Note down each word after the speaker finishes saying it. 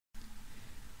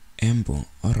Aembu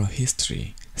oral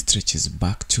history stretches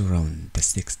back to around the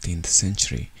 16th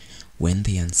century when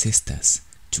the ancestors,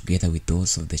 together with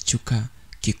those of the Chuka,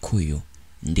 Kikuyu,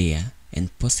 Ndia, and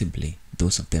possibly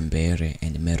those of the AMbeere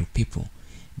and Meru people,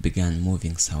 began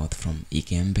moving south from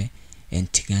Igembe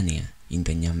and Tigania in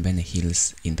the Nyambene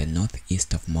Hills in the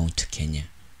northeast of Mount Kenya.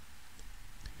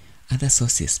 Other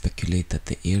sources speculate that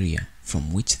the area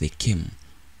from which they came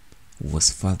was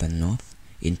further north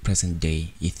in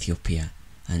present-day Ethiopia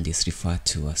and is referred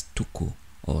to as Tuku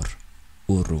or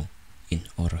Uru in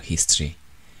oral history.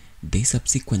 They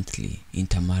subsequently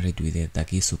intermarried with the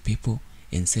Dagisu people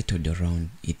and settled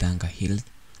around Ithanga Hills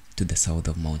to the south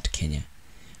of Mount Kenya.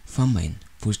 Famine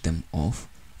pushed them off,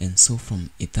 and so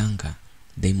from Ithanga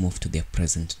they moved to their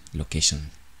present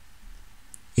location.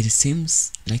 It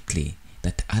seems likely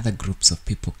that other groups of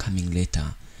people coming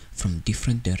later from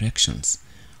different directions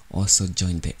also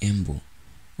joined the Aembu.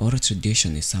 Oral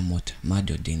tradition is somewhat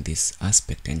muddled in this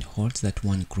aspect and holds that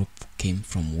one group came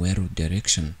from Weru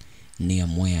direction near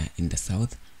Mwea in the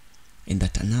south, and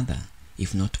that another,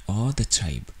 if not all the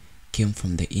tribe, came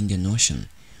from the Indian Ocean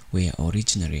where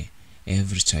originally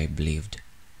every tribe lived.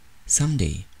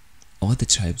 Someday, all the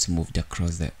tribes moved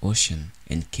across the ocean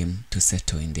and came to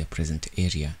settle in their present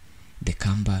area, the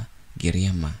Kamba,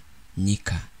 Giriama,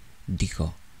 Nyika,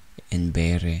 Diko,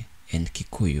 AMbeere, and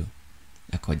Kikuyu,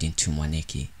 according to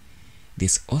Mwaneki.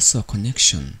 There's also a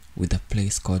connection with a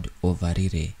place called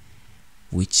Ovarire,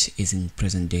 which is in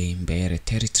present-day AMbeere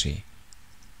territory,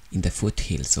 in the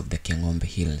foothills of the Kiangombe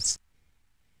Hills.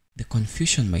 The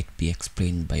confusion might be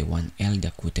explained by one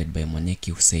elder quoted by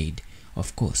Mwaneki who said,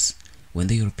 "Of course, when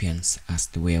the Europeans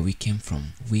asked where we came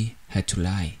from, we had to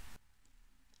lie.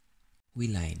 We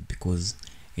lied because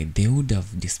they would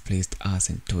have displaced us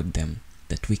and told them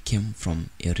that we came from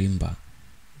Erimba,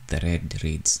 the Red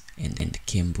Reeds, and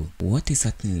Kembu." What is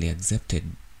certainly accepted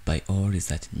by all is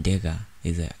that Ndega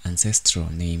is the ancestral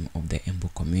name of the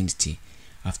Aembu community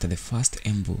after the first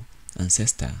Aembu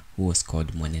ancestor who was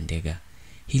called Mwenendega.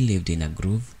 He lived in a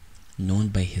grove known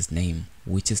by his name,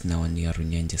 which is now near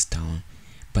Runyenjes town,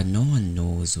 but no one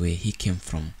knows where he came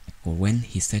from or when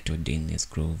he settled in his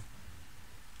grove.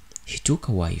 He took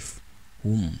a wife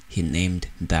whom he named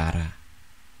Dara.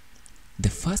 The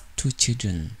first two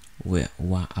children were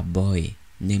a boy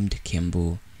named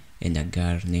Kembu and a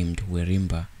girl named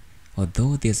Werimba,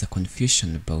 although there's a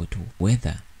confusion about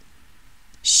whether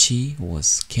she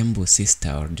was Kembu's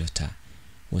sister or daughter.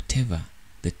 Whatever,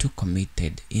 the two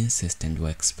committed incest and were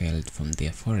expelled from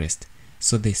their forest,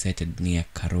 so they settled near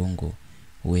Karongo,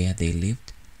 where they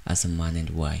lived as a man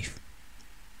and wife.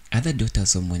 Other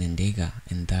daughters of Mwenendega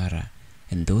and Dara,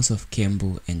 and those of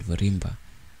Kembu and Werimba,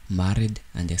 married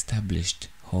and established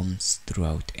homes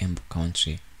throughout Aembu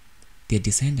country. Their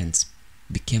descendants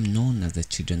became known as the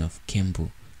children of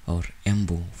Kembu, or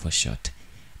Aembu for short.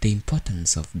 The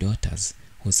importance of daughters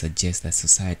would suggest that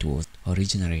society was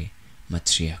originally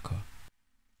matriarchal.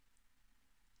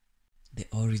 The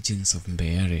origins of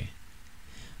AMbeere.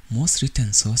 Most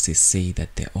written sources say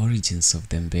that the origins of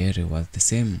the AMbeere was the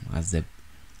same as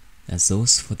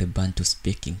those for the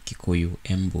Bantu-speaking Kikuyu,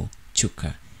 Aembu,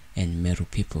 Chuka, and Meru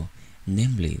people,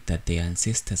 namely that their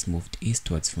ancestors moved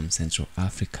eastwards from Central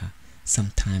Africa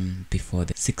sometime before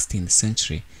the 16th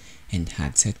century and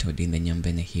had settled in the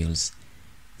Nyambene Hills.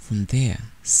 From there,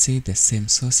 say the same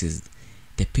sources,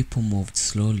 the people moved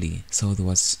slowly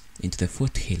southwards into the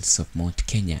foothills of Mount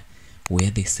Kenya, where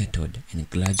they settled and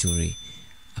gradually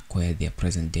acquired their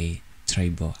present-day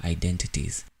tribal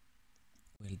identities.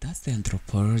 Well, that's the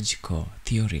anthropological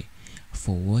theory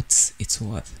for what it's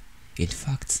worth. In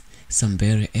fact, some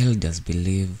AMbeere elders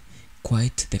believe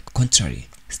quite the contrary,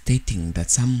 stating that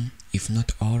some, if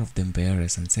not all, of the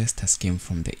AMbeere's ancestors came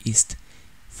from the east,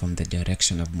 from the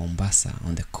direction of Mombasa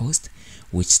on the coast,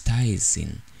 which ties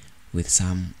in with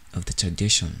some of the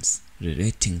traditions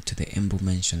relating to the Aembu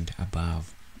mentioned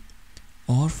above.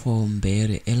 All four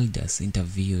AMbeere elders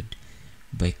interviewed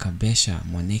by Kabesha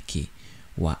Mwaneki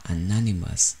were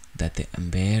unanimous that the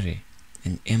AMbeere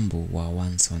and Aembu were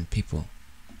once one people.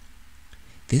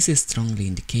 This is strongly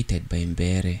indicated by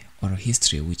AMbeere oral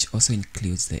history, which also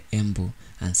includes the Aembu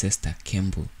ancestor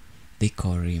Kembu. They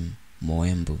call him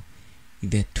Moembu.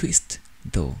 The twist,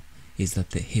 though, is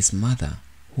that his mother,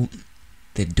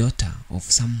 the daughter of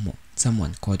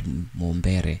someone called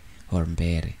Mombere or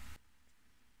AMbeere.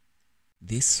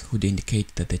 This would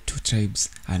indicate that the two tribes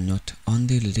are not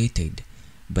only related,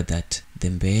 but that the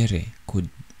AMbeere could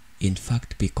in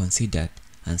fact be considered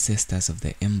ancestors of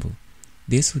the Aembu.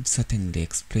 This would certainly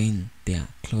explain their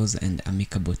close and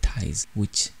amicable ties,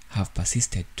 which have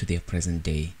persisted to their present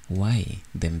day. Why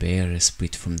the AMbeere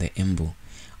split from the Aembu?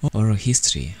 Oral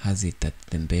history has it that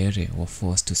the AMbeere were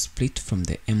forced to split from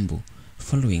the Aembu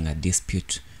following a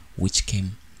dispute which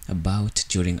came about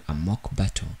during a mock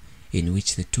battle in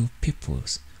which the two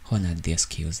peoples honored their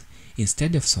skills.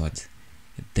 Instead of swords,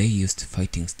 they used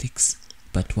fighting sticks,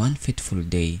 but one fateful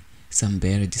day, some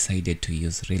AMbeere decided to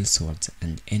use real swords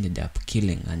and ended up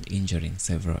killing and injuring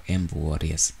several Aembu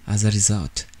warriors. As a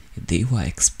result, they were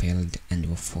expelled and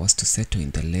were forced to settle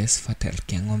in the less fertile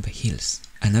Kiang'ombe Hills.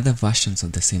 Another versions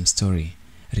of the same story,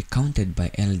 recounted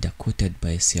by elder quoted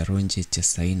by Siaronji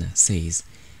Chesaina, says,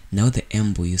 now the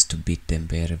Aembu used to beat the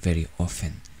AMbeere very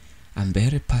often.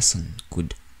 AMbeere person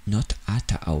could not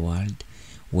utter a word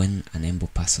when an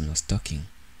Aembu person was talking.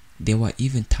 There were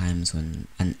even times when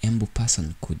an Aembu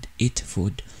person could eat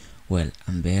food while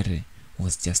AMbeere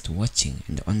was just watching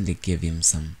and only gave him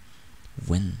some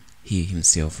when he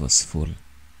himself was full.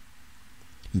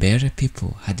 AMbeere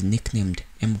people had nicknamed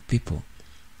Aembu people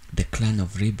the clan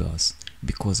of rebels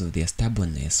because of their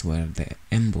stubbornness, while the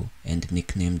Aembu and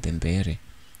nicknamed the AMbeere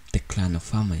the clan of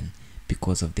famine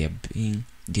because of their being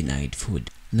denied food.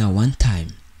 Now one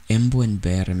time, Aembu and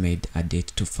AMbeere made a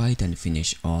date to fight and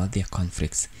finish all their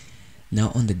conflicts.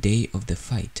 Now on the day of the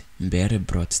fight, AMbeere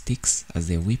brought sticks as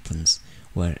their weapons,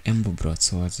 while Aembu brought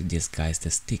swords disguised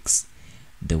as sticks.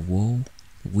 The war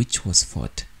which was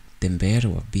fought, the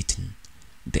AMbeere were beaten.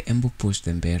 The Aembu pushed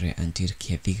the AMbeere until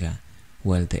Kiathiga,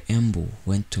 while the Aembu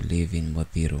went to live in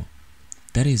Modhiro.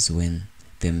 That is when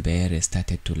the AMbeere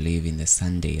started to live in the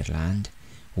Sunday land,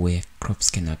 where crops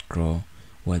cannot grow,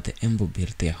 while the Aembu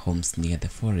built their homes near the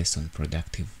forest on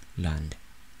productive land.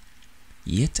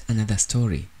 Yet another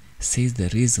story says the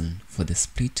reason for the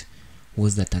split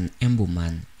was that an Aembu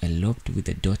man eloped with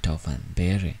the daughter of an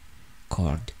AMbeere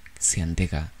called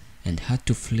Siandega and had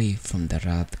to flee from the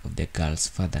wrath of the girl's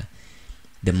father.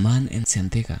 The man and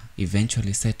Siandega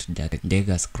eventually settled at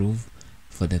Ndega's grove,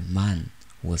 for the man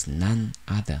was none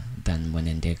other than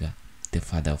Mwenendega, the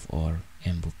father of all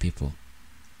Aembu people.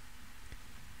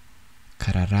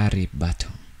 Kararari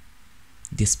battle.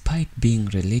 Despite being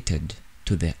related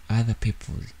to the other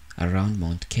peoples around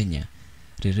Mount Kenya,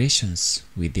 relations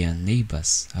with their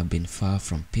neighbors have been far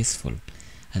from peaceful,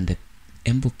 and the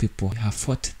Aembu people have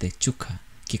fought the Chuka,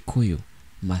 Kikuyu,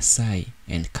 Maasai,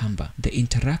 and Kamba. The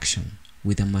interaction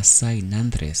with the Maasai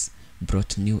Nandres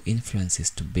brought new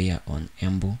influences to bear on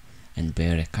Aembu and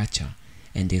AMbeere culture,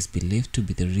 and is believed to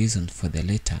be the reason for the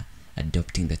latter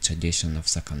adopting the tradition of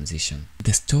circumcision.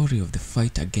 The story of the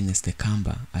fight against the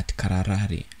Kamba at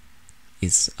Kararari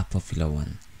is a popular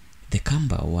one. The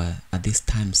Kamba were at this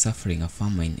time suffering a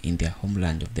famine in their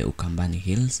homeland of the Ukambani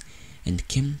Hills and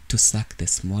came to sack the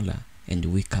smaller and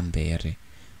weaker AMbeere.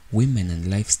 Women and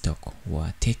livestock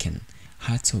were taken,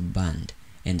 hearts were burned,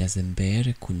 and as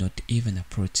AMbeere could not even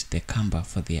approach the Kamba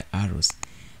for their arrows,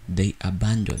 they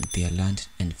abandoned their land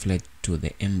and fled to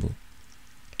the Aembu.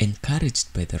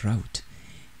 Encouraged by the rout,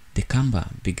 the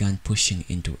Kamba began pushing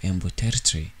into Aembu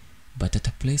territory, but at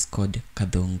a place called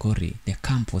Kadhongori, the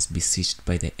camp was besieged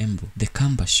by the Aembu. The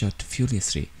Kamba shot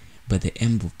furiously, but the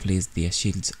Aembu placed their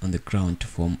shields on the ground to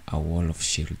form a wall of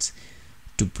shields.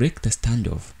 To break the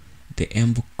standoff, the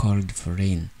Aembu called for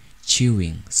rain,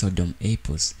 chewing Sodom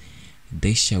apples.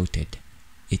 They shouted,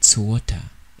 "It's water,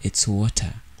 it's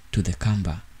water," to the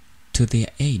Kamba. To their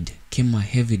aid came a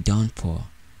heavy downpour,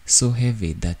 so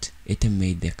heavy that it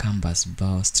made the Kamba's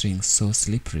bow strings so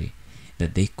slippery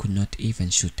that they could not even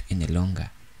shoot any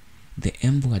longer. The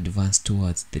Aembu advanced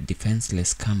towards the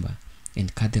defenseless Kamba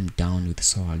and cut them down with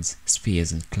swords,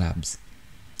 spears, and clubs.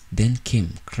 Then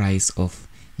came cries of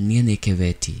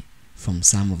 "Nienekeveti" from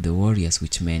some of the warriors,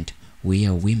 which meant "We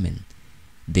are women."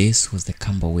 This was the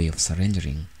Kamba way of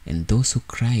surrendering, and those who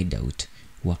cried out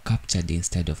were captured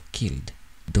instead of killed.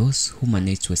 Those who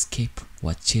managed to escape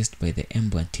were chased by the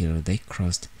Aembu until they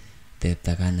crossed the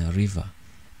Dagana River.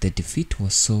 The defeat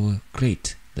was so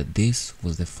great that this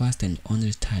was the first and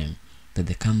only time that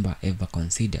the Kamba ever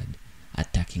considered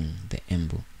attacking the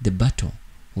Aembu. The battle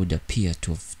would appear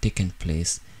to have taken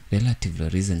place relatively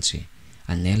recently.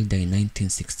 An elder in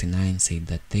 1969 said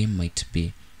that there might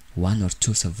be 1 or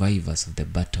 2 survivors of the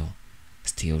battle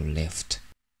still left.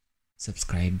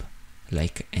 Subscribe,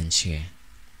 like, and share.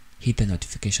 Hit the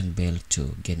notification bell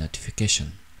to get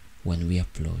notification when we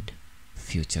upload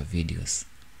future videos.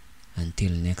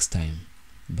 Until next time,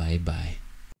 bye bye.